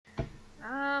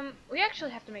We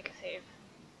actually have to make a save.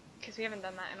 Because we haven't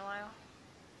done that in a while.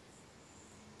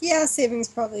 Yeah, saving's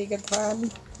probably a good plan.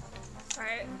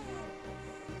 Alright.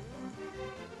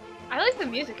 I like the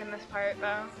music in this part,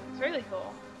 though. It's really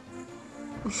cool.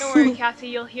 Don't worry, Cassie,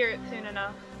 you'll hear it soon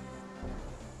enough.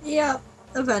 Yeah,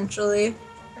 eventually.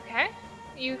 Okay?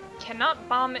 You cannot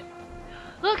bomb it.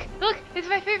 Look! Look! It's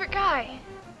my favorite guy!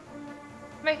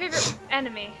 My favorite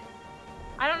enemy.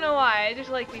 I don't know why, I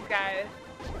just like these guys.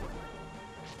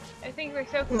 I think they're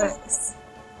so cool. Nice.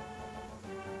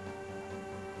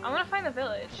 I want to find the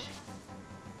village.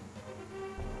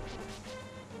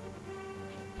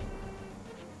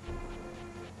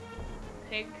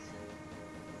 Pigs.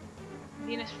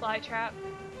 Venus flytrap.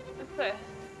 What's this?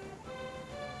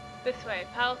 This way,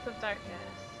 Palace of Darkness.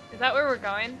 Is that where we're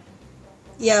going?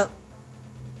 Yep.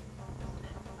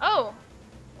 Oh!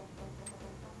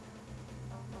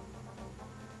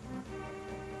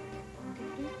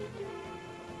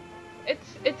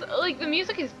 It's like the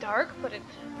music is dark, but it's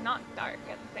not dark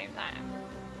at the same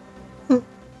time.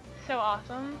 So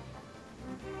awesome.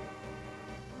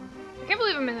 I can't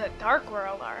believe I'm in the dark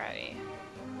world already.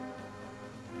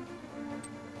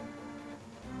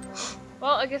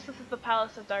 Well, I guess this is the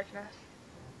Palace of Darkness.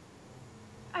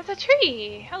 It's a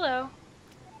tree! Hello.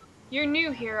 You're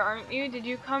new here, aren't you? Did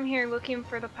you come here looking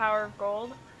for the power of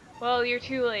gold? Well, you're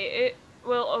too late. It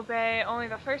will obey only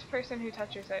the first person who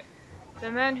touches it. The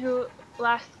man who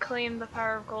last claimed the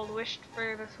power of gold wished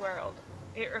for this world.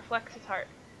 It reflects his heart.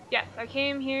 Yes, I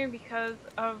came here because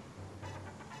of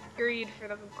greed for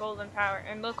the golden power,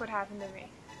 and look what happened to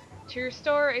me. To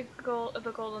restore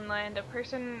the golden land, a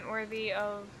person worthy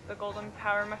of the golden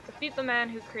power must defeat the man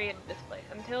who created this place.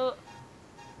 Until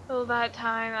that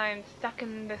time, I am stuck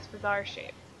in this bizarre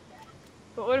shape.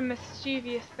 But what a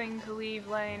mischievous thing to leave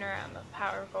laying around the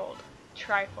power of gold.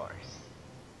 Triforce.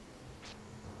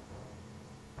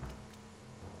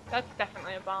 That's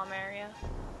definitely a bomb area.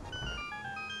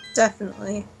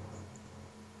 Definitely.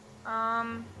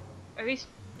 Are these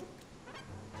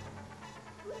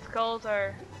skulls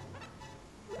are...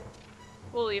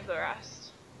 We'll leave the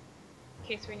rest. In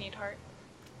case we need heart.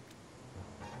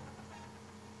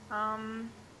 Where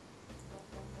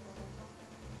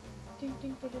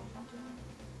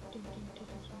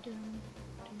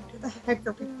the heck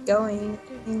are we going?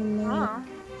 Oh.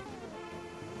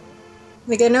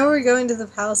 Like, I know we're going to the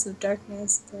Palace of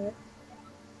Darkness, but...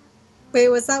 Wait,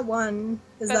 what's that one?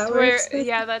 Is That's that where where, it's supposed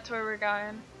yeah, that's where we're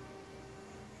going.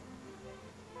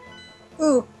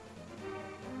 Ooh.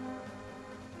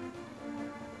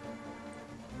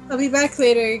 I'll be back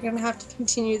later. You're gonna have to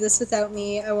continue this without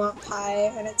me. I want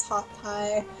pie, and it's hot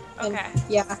pie. And Okay.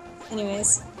 yeah.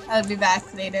 Anyways, I'll be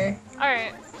back later.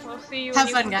 Alright, we'll see you Have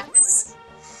when fun, you... guys.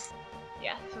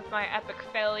 Yes, with my epic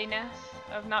failiness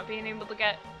of not being able to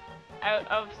get out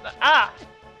of the... Ah!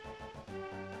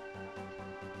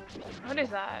 What is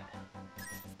that?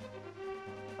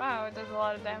 Wow, it does a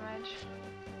lot of damage.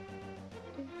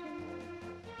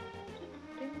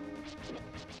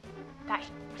 Die!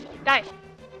 Die!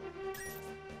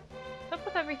 What's up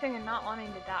with everything and not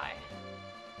wanting to die?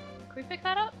 Can we pick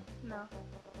that up? No.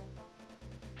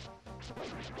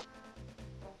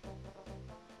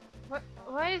 What?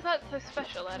 Why is that so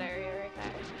special, that area right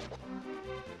there?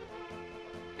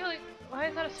 I feel like, why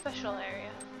is that a special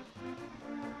area?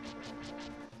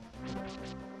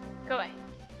 Go away.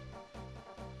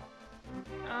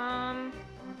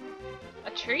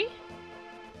 A tree?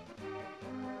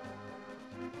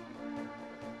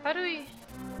 How do we...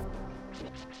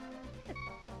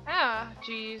 Ah,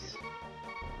 jeez.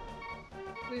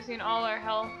 Losing all our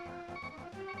health.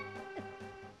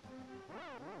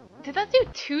 Did that do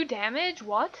 2 damage?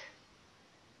 What?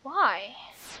 Why?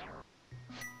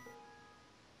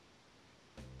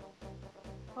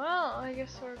 Well, I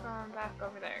guess we're going back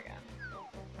over there again.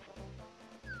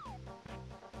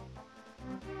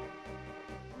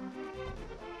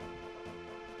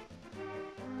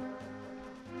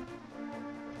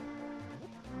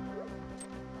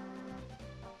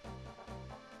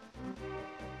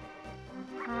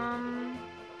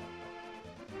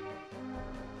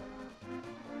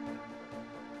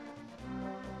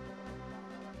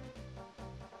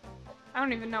 I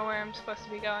don't even know where I'm supposed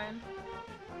to be going.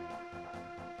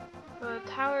 The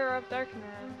Tower of Darkness.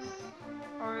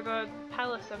 Or the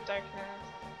Palace of Darkness.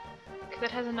 Because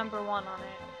it has a number 1 on it.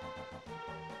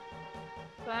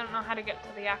 But I don't know how to get to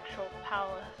the actual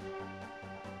palace.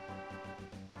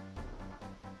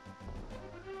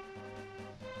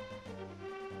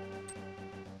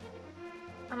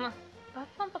 Unless...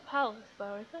 That's not the palace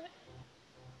though, is it?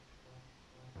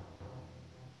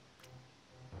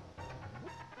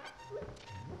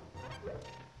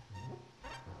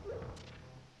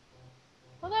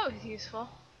 Well, that was useful.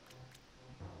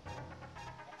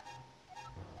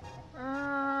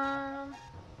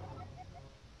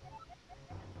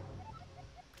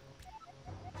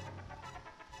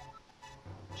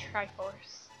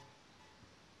 Triforce.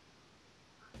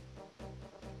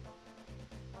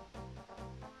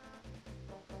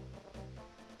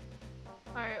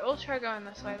 Alright, we'll try going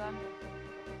this way then.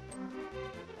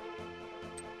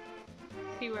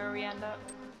 See where we end up.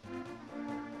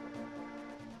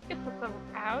 Guess that's a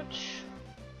ouch.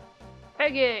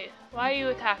 Peggy, why do you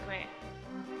attack me?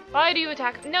 Why do you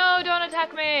attack? No, don't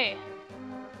attack me!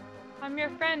 I'm your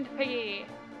friend, Piggy.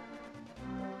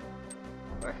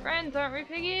 We're friends, aren't we,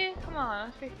 Piggy? Come on,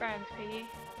 let's be friends, Piggy.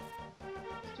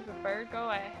 Stupid bird, go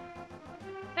away.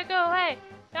 No, go away!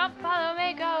 Don't follow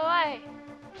me, go away!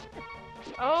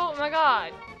 Oh my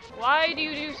god! Why do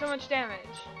you do so much damage?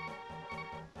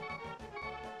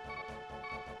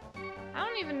 I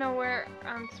don't even know where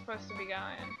I'm supposed to be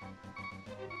going.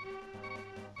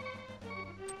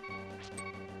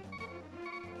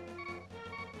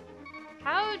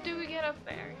 How do we get up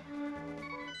there?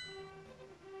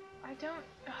 I don't...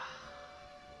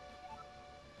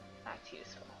 That's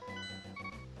useful.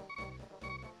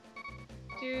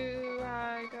 Do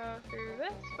I go through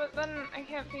this? But then I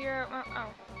can't figure out...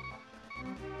 Oh.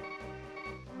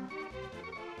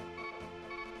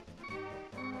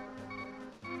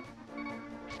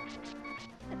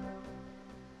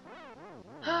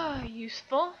 Ah,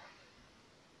 useful.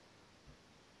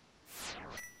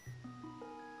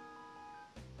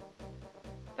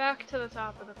 Back to the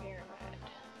top of the pyramid.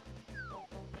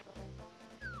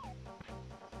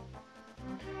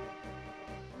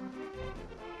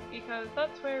 Because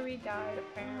that's where we died,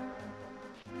 apparently.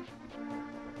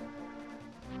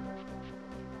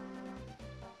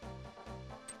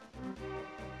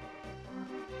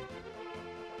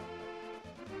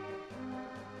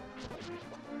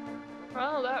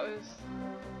 Well, that was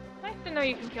nice to know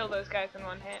you can kill those guys in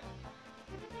one hit.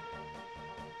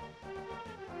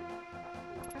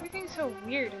 Everything's so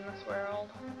weird in this world.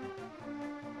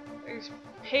 There's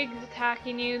pigs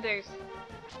attacking you, there's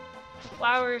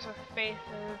flowers with faces,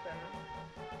 and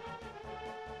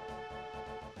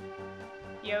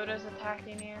Yoda's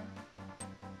attacking you.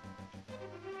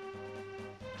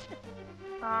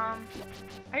 I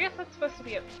guess that's supposed to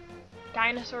be a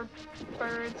dinosaur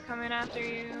birds coming after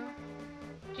you.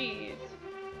 Jeez.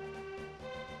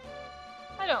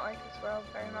 I don't like this world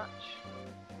very much.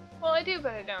 Well, I do,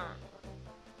 but I don't.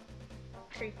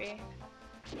 Creepy.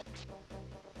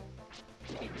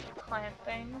 Creepy plant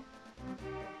thing.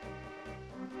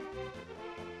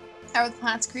 How are the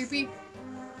plants creepy?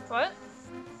 What?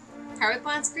 How are the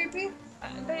plants creepy?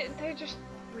 They're just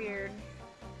weird.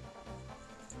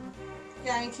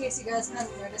 Yeah, in case you guys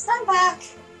haven't noticed, I'm back!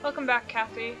 Welcome back,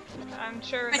 Cassie. I'm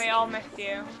sure they all missed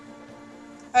you.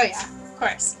 Oh yeah, of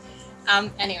course.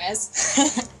 Anyways.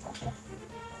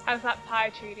 How's that pie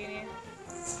treating you?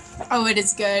 Oh, it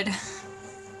is good.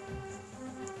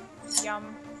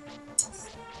 Yum.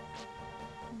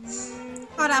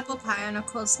 Hot apple pie on a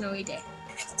cold, snowy day.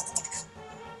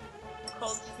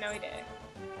 Cold, snowy day.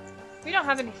 We don't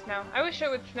have any snow. I wish it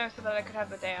would snow so that I could have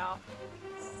the day off.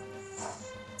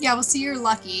 Yeah, well, see, you're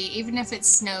lucky. Even if it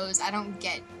snows, I don't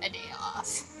get a day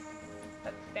off.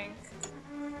 That stink.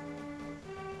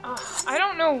 Oh, I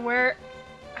don't know where...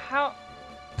 How...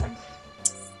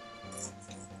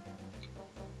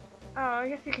 Oh, I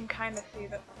guess you can kind of see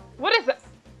that. What is that?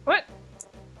 What?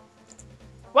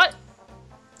 What?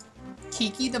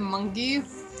 Kiki the monkey?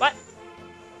 What?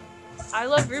 I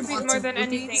love rupees Lots more of than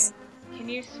rupees? anything. Can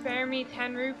you spare me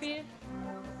 10 rupees?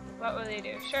 What will they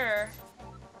do? Sure.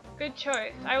 Good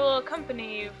choice. I will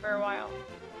accompany you for a while.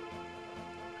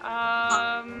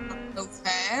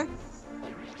 Okay.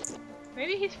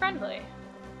 Maybe he's friendly.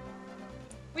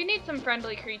 We need some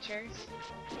friendly creatures.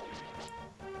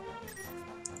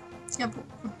 Yeah,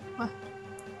 but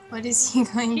what is he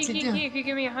going to do? If you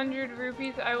give me 100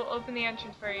 rupees, I will open the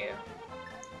entrance for you.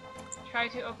 Try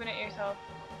to open it yourself.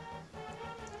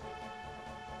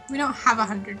 We don't have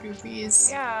 100 rupees.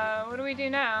 Yeah, what do we do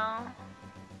now?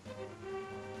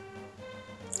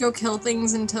 Go kill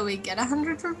things until we get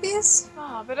 100 rupees?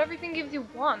 Oh, but everything gives you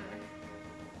 1.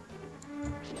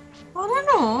 I don't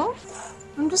know.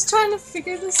 I'm just trying to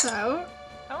figure this out.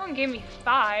 That one gave me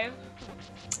 5.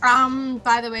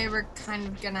 By the way, we're kind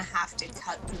of gonna have to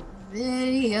cut the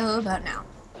video about now.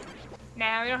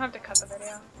 Nah, we don't have to cut the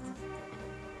video.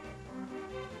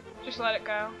 Just let it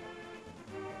go.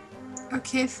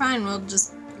 Okay, fine. We'll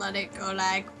just let it go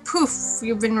like poof.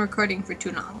 You've been recording for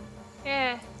too long.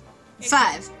 Yeah.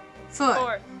 5, 4,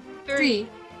 4, 3,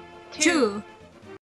 2,